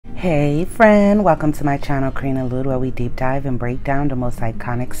Hey friend, welcome to my channel karinealourde, where we deep dive and break down the most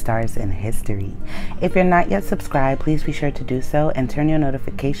iconic stars in history. If you're not yet subscribed, please be sure to do so and turn your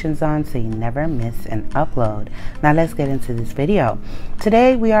notifications on so you never miss an upload. Now let's get into this video.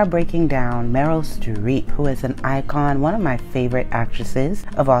 Today we are breaking down Meryl Streep, who is an icon, one of my favorite actresses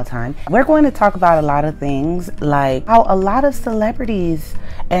of all time. We're going to talk about a lot of things, like how a lot of celebrities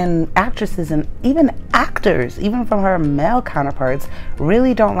and actresses and even actors, even from her male counterparts,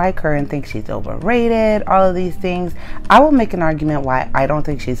 really don't like her and think she's overrated, all of these things. I will make an argument why I don't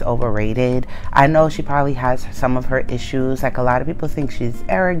think she's overrated. I know she probably has some of her issues, like a lot of people think she's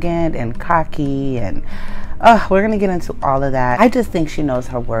arrogant and cocky, and we're gonna get into all of that. I just think she knows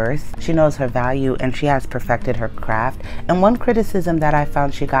her worth, she knows her value, and she has perfected her craft. And one criticism that I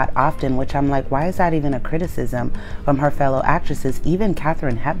found she got often, which I'm like, why is that even a criticism from her fellow actresses, even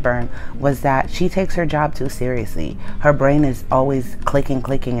Katharine Hepburn, was that she takes her job too seriously. Her brain is always clicking,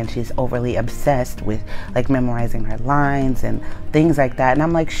 and she's overly obsessed with like memorizing her lines and things like that. And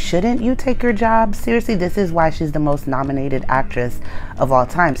I'm like, shouldn't you take your job seriously? This is why she's the most nominated actress of all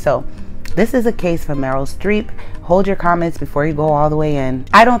time. So this is a case for Meryl Streep. Hold your comments before you go all the way in.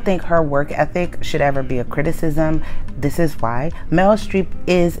 I don't think her work ethic should ever be a criticism. This is why. Meryl Streep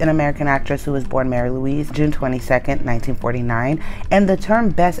is an American actress who was born Mary Louise, June 22nd, 1949. And the term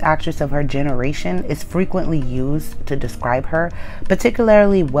best actress of her generation is frequently used to describe her,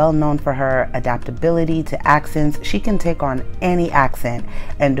 particularly well known for her adaptability to accents. She can take on any accent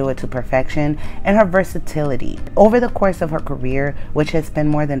and do it to perfection, and her versatility. Over the course of her career, which has been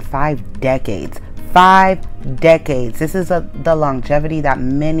more than 5 decades, 5 decades. This is the longevity that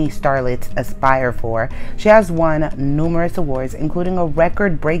many starlets aspire for. She has won numerous awards, including a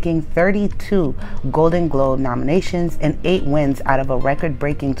record-breaking 32 Golden Globe nominations and 8 wins out of a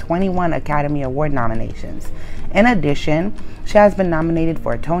record-breaking 21 Academy Award nominations. In addition, she has been nominated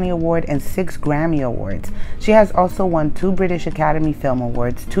for a Tony Award and 6 Grammy Awards. She has also won 2 British Academy Film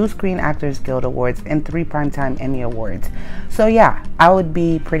Awards, 2 Screen Actors Guild Awards, and 3 Primetime Emmy Awards. So yeah, I would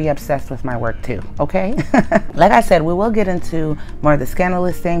be pretty obsessed with my work too, okay? Like I said, we will get into more of the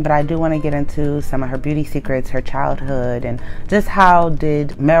scandalous thing, but I do want to get into some of her beauty secrets, her childhood, and just how did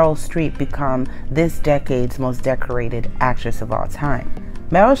Meryl Streep become this decade's most decorated actress of all time.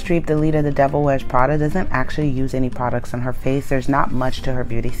 Meryl Streep, the lead of The Devil Wears Prada, doesn't actually use any products on her face. There's not much to her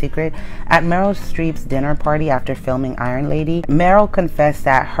beauty secret. At Meryl Streep's dinner party after filming Iron Lady, Meryl confessed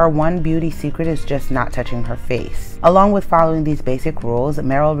that her one beauty secret is just not touching her face. Along with following these basic rules,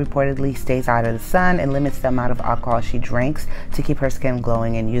 Meryl reportedly stays out of the sun and limits the amount of alcohol she drinks to keep her skin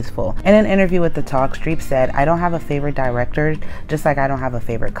glowing and youthful. In an interview with The Talk, Streep said, "I don't have a favorite director, just like I don't have a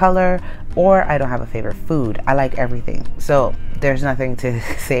favorite color or I don't have a favorite food. I like everything." So there's nothing to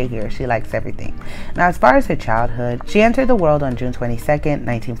say here. She likes everything. Now, as far as her childhood, she entered the world on June 22nd,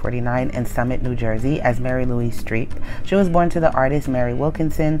 1949 in Summit, New Jersey as Mary Louise Streep. She was born to the artist Mary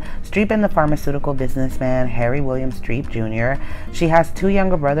Wilkinson Streep and the pharmaceutical businessman Harry William Streep Jr. She has 2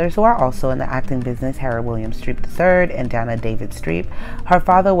 younger brothers who are also in the acting business, Harry William Streep III and Dana David Streep. Her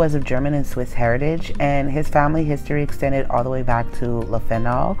father was of German and Swiss heritage, and his family history extended all the way back to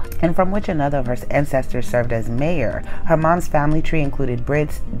Lefenol, and from which another of her ancestors served as mayor. Her mom's family tree included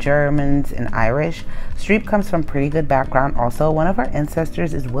Brits, Germans, and Irish. Streep comes from pretty good background also. One of her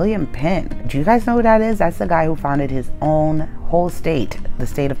ancestors is William Penn. Do you guys know who that is? That's the guy who founded his own whole state, the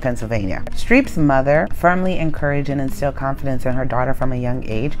state of Pennsylvania. Streep's mother firmly encouraged and instilled confidence in her daughter from a young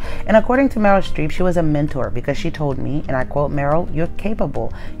age. And according to Meryl Streep, she was a mentor because she told me, and I quote, "Meryl, you're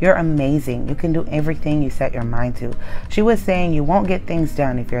capable. You're amazing. You can do everything you set your mind to." She was saying you won't get things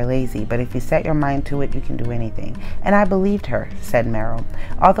done if you're lazy, but if you set your mind to it, you can do anything. And I believed her, said Meryl.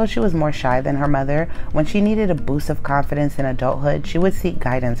 Although she was more shy than her mother, when she needed a boost of confidence in adulthood, she would seek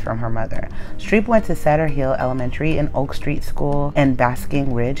guidance from her mother. Streep went to Sutter Hill Elementary and Oak Street School in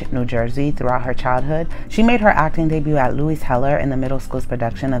Basking Ridge, New Jersey throughout her childhood. She made her acting debut at Louis Heller in the middle school's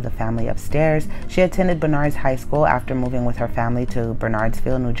production of The Family Upstairs. She attended Bernards High School after moving with her family to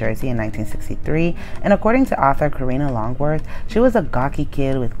Bernardsville, New Jersey in 1963. And according to author Karina Longworth, she was a gawky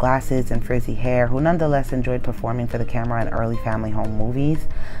kid with glasses and frizzy hair who nonetheless enjoyed performing for the camera in early family home movies.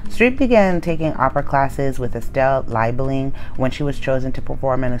 Streep began taking opera classes with Estelle Liebling when she was chosen to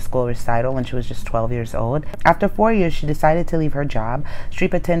perform in a school recital when she was just 12 years old. After 4 years, she decided to leave her job.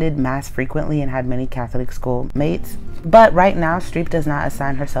 Streep attended Mass frequently and had many Catholic schoolmates. But right now, Streep does not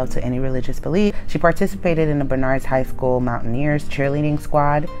assign herself to any religious belief. She participated in the Bernards High School Mountaineers cheerleading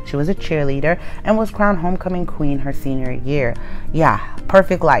squad. She was a cheerleader and was crowned homecoming queen her senior year. Yeah,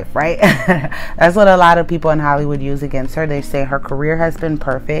 perfect life, right? That's what a lot of people in Hollywood use against her. They say her career has been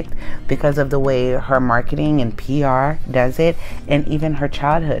perfect because of the way her marketing and PR does it, and even her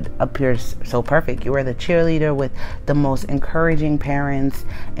childhood appears so perfect. You were the cheerleader with the most encouraging parents,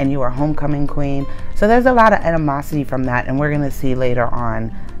 and you were homecoming queen. So there's a lot of animosity from that, and we're going to see later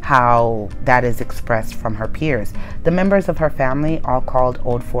on how that is expressed from her peers. The members of her family all called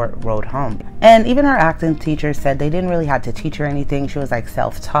Old Fort Road home. And even her acting teachers said they didn't really have to teach her anything. She was like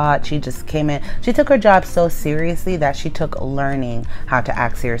self-taught. She just came in. She took her job so seriously that she took learning how to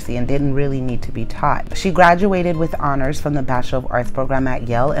act seriously and didn't really need to be taught. She graduated with honors from the Bachelor of Arts program at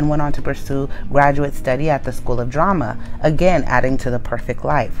Yale and went on to pursue graduate study at the School of Drama, again adding to the perfect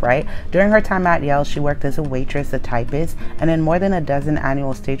life, right? During her time at Yale, she worked as a waitress, a typist, and in more than a dozen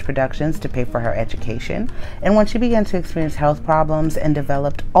annual stage productions to pay for her education. And when she began to experience health problems and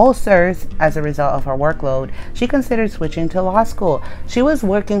developed ulcers as a result of her workload, she considered switching to law school. She was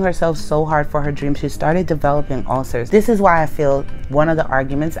working herself so hard for her dream, she started developing ulcers. This is why I feel one of the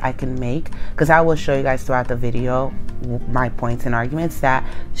arguments I can make, because I will show you guys throughout the video my points and arguments, that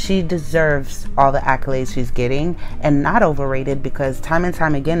she deserves all the accolades she's getting and not overrated, because time and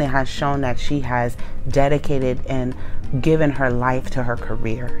time again it has shown that she has dedicated and given her life to her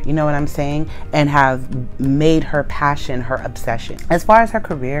career, you know what I'm saying, and have made her passion her obsession. As far as her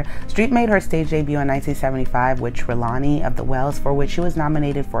career, Streep made her stage debut in 1975 with Trelawney of the Wells, for which she was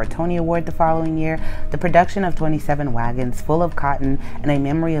nominated for a Tony Award the following year. The production of 27 Wagons, Full of Cotton, and A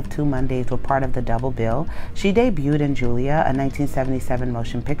Memory of Two Mondays were part of the double bill. She debuted in Julia, a 1977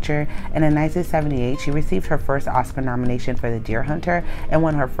 motion picture, and in 1978 she received her first Oscar nomination for The Deer Hunter and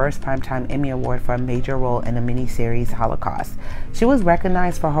won her first Primetime Emmy Award for a major role in the miniseries Holocaust. She was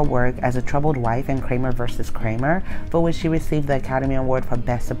recognized for her work as a troubled wife in Kramer vs. Kramer, for which she received the Academy Award for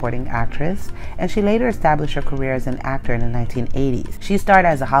Best Supporting Actress, and she later established her career as an actor in the 1980s. She starred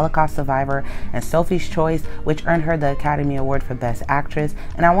as a Holocaust survivor in Sophie's Choice, which earned her the Academy Award for Best Actress.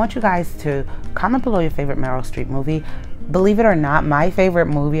 And I want you guys to comment below your favorite Meryl Streep movie. Believe it or not, my favorite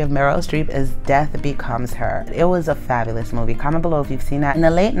movie of Meryl Streep is Death Becomes Her. It was a fabulous movie. Comment below if you've seen that. In the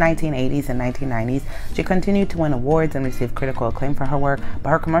late 1980s and 1990s, she continued to win awards and receive critical acclaim for her work,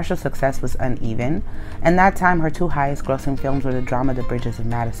 but her commercial success was uneven. In that time, her two highest grossing films were the drama The Bridges of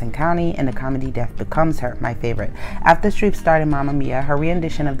Madison County and the comedy Death Becomes Her, my favorite. After Streep starred in Mamma Mia, her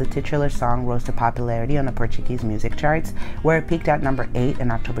rendition of the titular song rose to popularity on the Portuguese music charts, where it peaked at number 8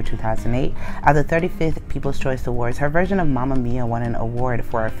 in October 2008. At the 35th People's Choice Awards, her version of Mamma Mia won an award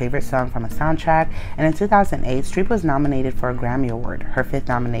for her favorite song from a soundtrack, and in 2008, Streep was nominated for a Grammy Award, her 5th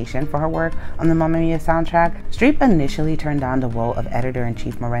nomination for her work on the Mamma Mia soundtrack. Streep initially turned down the role of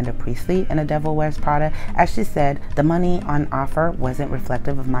editor-in-chief Miranda Priestley in A Devil Wears Prada, as she said, "The money on offer wasn't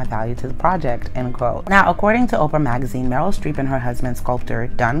reflective of my value to the project," end quote. Now, according to Oprah magazine, Meryl Streep and her husband, sculptor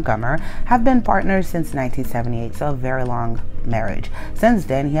Don Gummer, have been partners since 1978, so a very long marriage. Since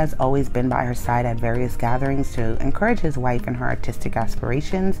then, he has always been by her side at various gatherings to encourage his wife in her artistic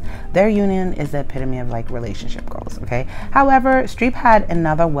aspirations. Their union is the epitome of like relationship goals, okay? However, Streep had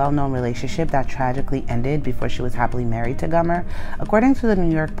another well-known relationship that tragically ended before she was happily married to Gummer. According to the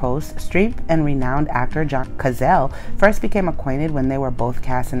New York Post, Streep and renowned actor John Cazale first became acquainted when they were both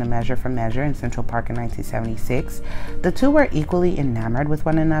cast in A Measure for Measure in Central Park in 1976. The two were equally enamored with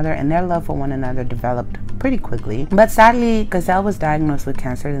one another, and their love for one another developed pretty quickly. But sadly, Cazale was diagnosed with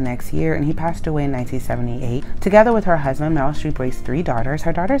cancer the next year, and he passed away in 1978. Together with her husband, Meryl Streep raised 3 daughters.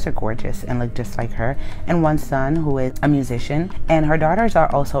 Her daughters are gorgeous and look just like her, and one son who is a musician. And her daughters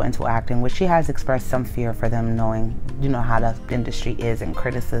are also into acting, which she has expressed some fear for them, knowing, you know, how the industry is and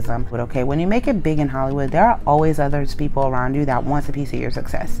criticism. But okay, when you make it big in Hollywood, there are always other people around you that wants a piece of your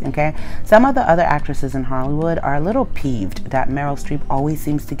success, okay? Some of the other actresses in Hollywood are a little peeved that Meryl Streep always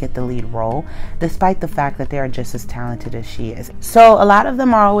seems to get the lead role, despite the fact that they are just as talented as she is. So a lot of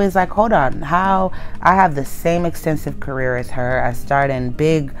them are always like, hold on, how I have the same extensive career as her, I starred in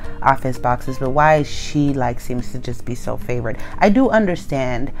big office boxes, but why she like seems to just be so favored? I do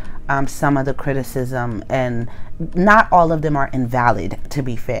understand some of the criticism, and not all of them are invalid, to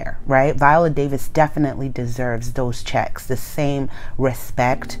be fair, right? Viola Davis definitely deserves those checks, the same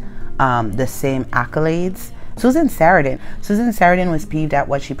respect, the same accolades. Susan Sarandon was peeved at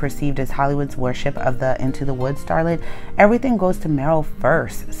what she perceived as Hollywood's worship of the Into the Woods starlet. "Everything goes to Meryl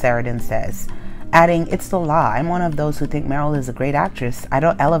first," Sarandon says, adding, "It's the law. I'm one of those who think Meryl is a great actress. I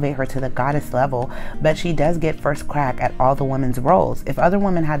don't elevate her to the goddess level, but she does get first crack at all the women's roles. If other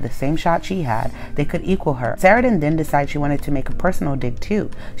women had the same shot she had, they could equal her." Sarandon then decided she wanted to make a personal dig too.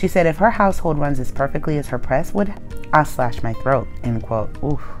 She said, "If her household runs as perfectly as her press would, I'll slash my throat," end quote.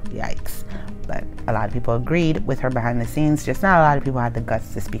 Oof, yikes. but a lot of people agreed with her behind the scenes. Just not a lot of people had the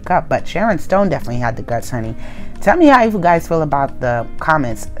guts to speak up. But Sharon Stone definitely had the guts, honey. Tell me how you guys feel about the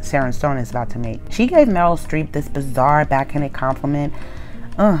comments Sharon Stone is about to make. She gave Meryl Streep this bizarre backhanded compliment.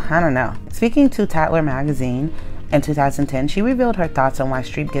 I don't know. Speaking to Tatler magazine in 2010, she revealed her thoughts on why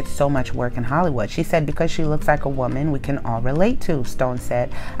Streep gets so much work in Hollywood. She said, because she looks like a woman we can all relate to, Stone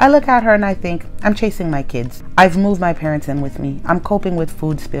said. I look at her and I think, I'm chasing my kids. I've moved my parents in with me. I'm coping with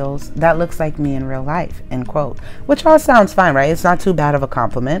food spills. That looks like me in real life, end quote. Which all sounds fine, right? It's not too bad of a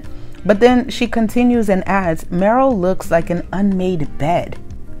compliment. But then she continues and adds, Meryl looks like an unmade bed.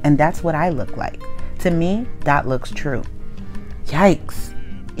 And that's what I look like. To me, that looks true. Yikes.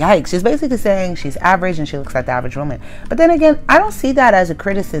 Yikes. She's basically saying she's average and she looks like the average woman. But then again, I don't see that as a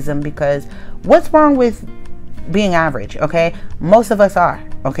criticism, because what's wrong with being average, okay? Most of us are,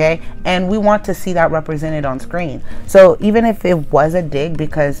 okay? And we want to see that represented on screen. So even if it was a dig,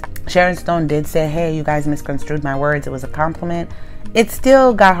 because Sharon Stone did say, hey, you guys misconstrued my words, it was a compliment, it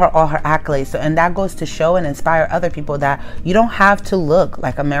still got her all her accolades. So, and that goes to show and inspire other people that you don't have to look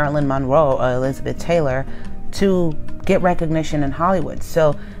like a Marilyn Monroe or Elizabeth Taylor to get recognition in Hollywood.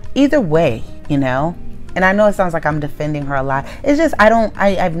 So either way, you know, and I know it sounds like I'm defending her a lot. It's just,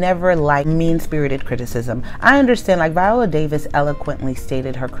 I've never liked mean-spirited criticism. I understand, like Viola Davis eloquently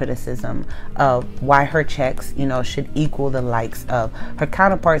stated her criticism of why her checks, you know, should equal the likes of her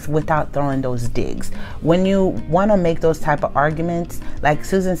counterparts without throwing those digs. When you want to make those type of arguments, like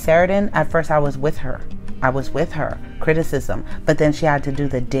Susan Sarandon, at first I was with her criticism, but then she had to do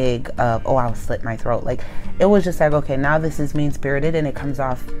the dig of, oh, I'll slit my throat. Like, it was just like, okay, now this is mean-spirited and it comes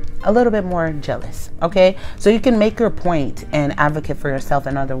off a little bit more jealous, okay? So you can make your point and advocate for yourself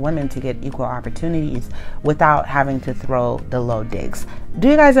and other women to get equal opportunities without having to throw the low digs. Do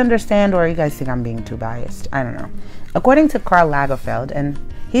you guys understand, or you guys think I'm being too biased? I don't know. According to Karl Lagerfeld, and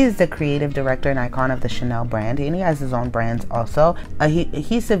he's the creative director and icon of the Chanel brand, and he has his own brands also.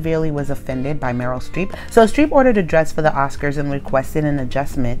 He severely was offended by Meryl Streep. So Streep ordered a dress for the Oscars and requested an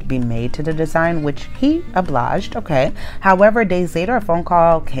adjustment be made to the design, which he obliged, okay. However, days later, a phone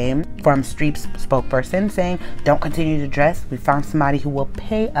call came from Streep's spokesperson saying, don't continue to dress. We found somebody who will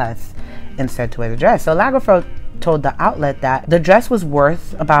pay us instead to wear the dress. So Lagerfeld told the outlet that the dress was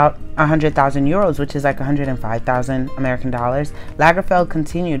worth about 100,000 euros, which is like 105,000 American dollars. Lagerfeld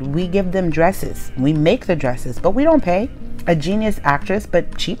continued, we give them dresses. We make the dresses, but we don't pay. A genius actress,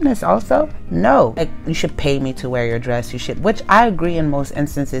 but cheapness also? No. Like, you should pay me to wear your dress. You should, which I agree in most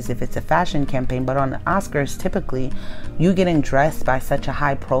instances if it's a fashion campaign, but on the Oscars, typically, you getting dressed by such a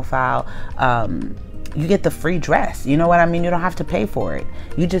high profile, you get the free dress. You know what I mean? You don't have to pay for it.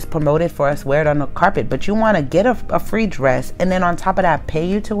 You just promote it for us, wear it on the carpet. But you want to get a free dress and then on top of that, pay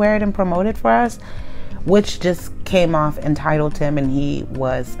you to wear it and promote it for us, which just came off entitled to him, and he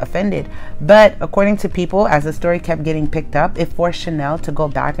was offended. But according to People, as the story kept getting picked up, it forced Chanel to go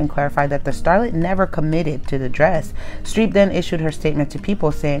back and clarify that the starlet never committed to the dress. Streep then issued her statement to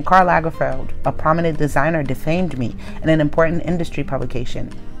People saying, Karl Lagerfeld, a prominent designer, defamed me in an important industry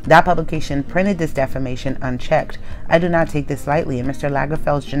publication. That publication printed this defamation unchecked. I do not take this lightly, and Mr.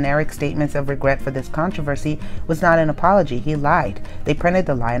 Lagerfeld's generic statements of regret for this controversy was not an apology. He lied. They printed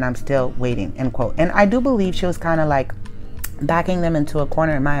the lie, and I'm still waiting, end quote. And I do believe she was kind of like backing them into a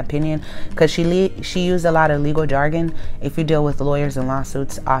corner, in my opinion, because she used a lot of legal jargon. If you deal with lawyers and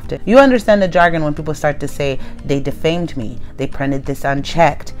lawsuits often, you understand the jargon when people start to say, they defamed me, they printed this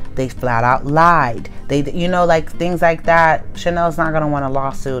unchecked, they flat out lied, they, you know, like things like that. Chanel's not going to want a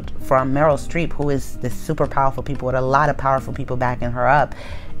lawsuit from Meryl Streep, who is this super powerful people with a lot of powerful people backing her up.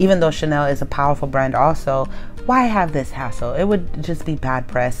 Even though Chanel is a powerful brand also, why have this hassle? It would just be bad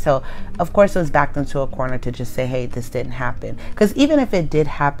press. So of course it was backed into a corner to just say, hey, this didn't happen. Because even if it did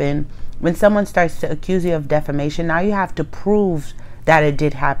happen, when someone starts to accuse you of defamation, now you have to prove that it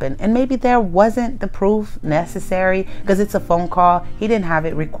did happen. And maybe there wasn't the proof necessary because it's a phone call. He didn't have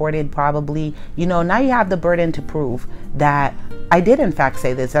it recorded probably. You know, now you have the burden to prove that I did in fact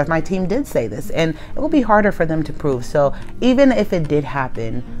say this, that my team did say this, and it will be harder for them to prove. So even if it did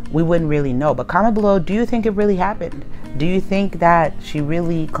happen, we wouldn't really know. But comment below, do you think it really happened? Do you think that she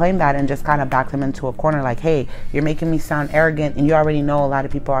really claimed that and just kind of backed them into a corner like, hey, you're making me sound arrogant and you already know a lot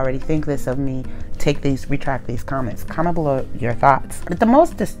of people already think this of me. retract these comments. Comment below your thoughts. But the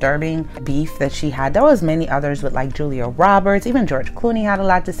most disturbing beef that she had, there was many others with like Julia Roberts, even George Clooney had a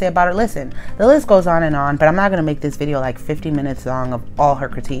lot to say about her. Listen, the list goes on, but I'm not going to make this video like 50 minutes long of all her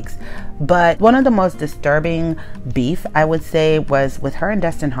critiques. But one of the most disturbing beef, I would say, was with her and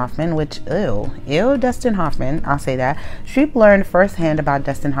Dustin Hoffman, which, ew, Dustin Hoffman, I'll say that. Streep learned firsthand about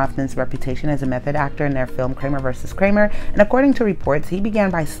Dustin Hoffman's reputation as a method actor in their film Kramer vs. Kramer, and according to reports, he began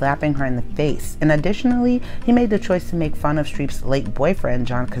by slapping her in the face. And additionally, he made the choice to make fun of Streep's late boyfriend,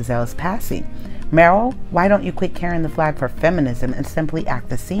 John Cazelle's passing. Meryl, why don't you quit carrying the flag for feminism and simply act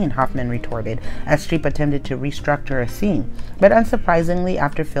the scene, Hoffman retorted, as Streep attempted to restructure a scene. But unsurprisingly,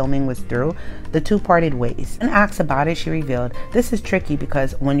 after filming was through, the two parted ways. In Asked about it, she revealed, "This is tricky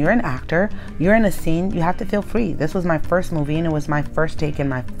because when you're an actor, you're in a scene, you have to feel free. This was my first movie and it was my first take in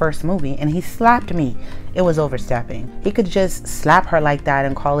my first movie, and he slapped me. It was overstepping. He could just slap her like that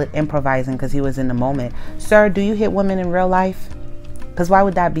and call it improvising because he was in the moment. Sir, do you hit women in real life? Because why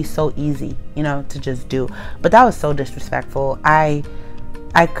would that be so easy, you know, to just do?" But that was so disrespectful. I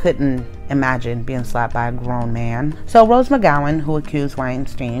couldn't imagine being slapped by a grown man. So Rose McGowan, who accused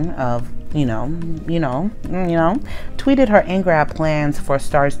Weinstein of, tweeted her anger at plans for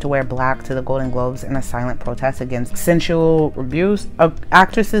stars to wear black to the Golden Globes in a silent protest against sensual abuse of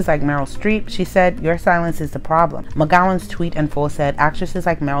actresses like Meryl Streep. She said, "Your silence is the problem." McGowan's tweet in full said, "Actresses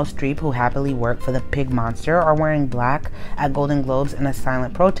like Meryl Streep, who happily work for the pig monster, are wearing black at Golden Globes in a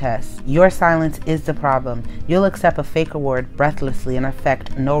silent protest. Your silence is the problem. You'll accept a fake award breathlessly and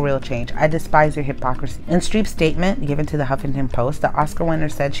affect no real change. I despise your hypocrisy." In Streep's statement given to the Huffington Post, the Oscar winner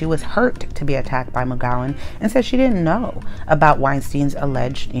said she was hurt to be attacked by McGowan and said she didn't know about Weinstein's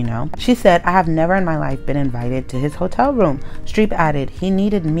alleged, She said, "I have never in my life been invited to his hotel room." Streep added, "He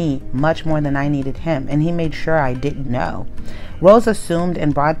needed me much more than I needed him, and he made sure I didn't know. Rose assumed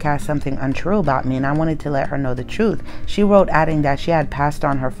and broadcast something untrue about me, and I wanted to let her know the truth." She wrote, adding that she had passed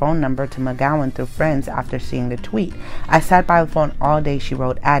on her phone number to McGowan through friends after seeing the tweet. "I sat by the phone all day," she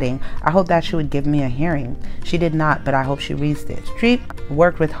wrote, adding, "I hope that she would give me a hearing. She did not, but I hope she reads this." Streep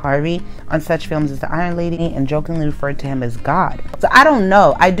worked with Harvey on such films as The Iron Lady and jokingly referred to him as God. So I don't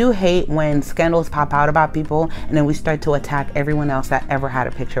know. I do hate when scandals pop out about people and then we start to attack everyone else that ever had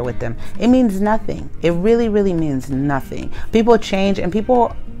a picture with them. It means nothing. It really, really means nothing. People change, and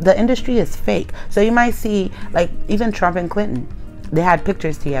the industry is fake. So you might see, like, even Trump and Clinton, they had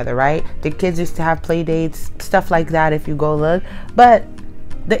pictures together, right? The kids used to have play dates, stuff like that if you go look. But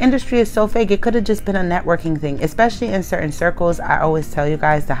the industry is so fake. It could have just been a networking thing, especially in certain circles. I always tell you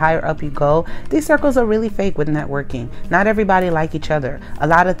guys, the higher up you go, these circles are really fake with networking. Not everybody like each other. A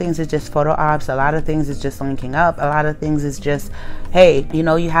lot of things is just photo ops. A lot of things is just linking up. A lot of things is just, hey,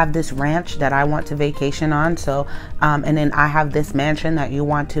 you have this ranch that I want to vacation on, so and then I have this mansion that you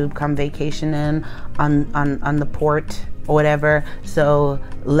want to come vacation in on the port or whatever, so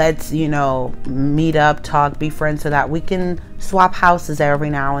let's meet up, talk, be friends, so that we can swap houses every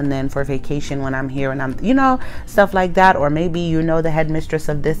now and then for vacation when I'm here, and I'm stuff like that. Or maybe the headmistress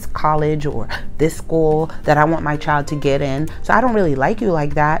of this college or this school that I want my child to get in, so I don't really like you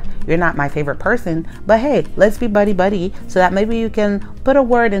like that, you're not my favorite person, but hey, let's be buddy so that maybe you can put a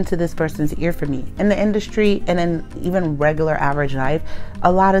word into this person's ear for me. In the industry and in even regular average life,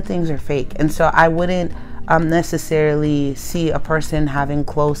 a lot of things are fake, and so I wouldn't necessarily see a person having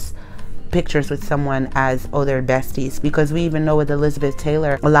close pictures with someone as, oh, they're besties, because we even know with Elizabeth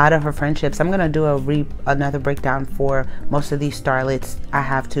Taylor, a lot of her friendships, I'm gonna do another breakdown for most of these starlets. I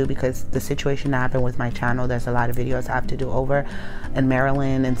have to, because the situation that happened with my channel, there's a lot of videos I have to do over in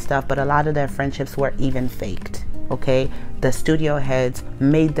Maryland and stuff, but a lot of their friendships were even faked. Okay, the studio heads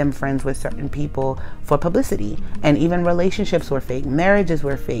made them friends with certain people for publicity, and even relationships were fake, marriages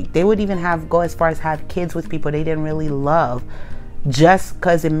were fake. They would even go as far as have kids with people they didn't really love, just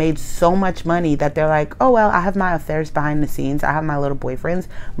because it made so much money that they're like, oh well, I have my affairs behind the scenes, I have my little boyfriends,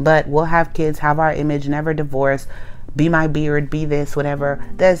 but we'll have kids, have our image, never divorce, be my beard, be this, whatever.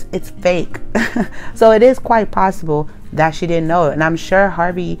 It's fake. So it is quite possible that she didn't know it, and I'm sure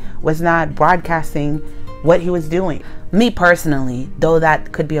Harvey was not broadcasting what he was doing. Me personally, though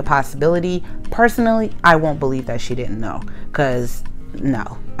that could be a possibility, personally, I won't believe that she didn't know, because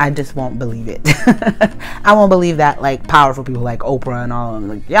no, I just won't believe it. I won't believe that, like, powerful people like Oprah and all of them,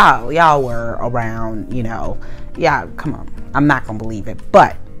 like, y'all were around, yeah, come on, I'm not gonna believe it.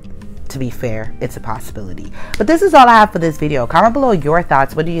 But to be fair, it's a possibility. But this is all I have for this video. Comment below your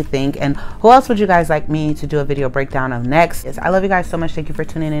thoughts. What do you think? And who else would you guys like me to do a video breakdown of next? I love you guys so much. Thank you for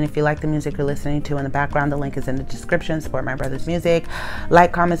tuning in. If you like the music you're listening to in the background, the link is in the description. Support my brother's music.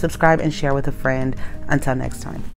 Like, comment, subscribe, and share with a friend. Until next time.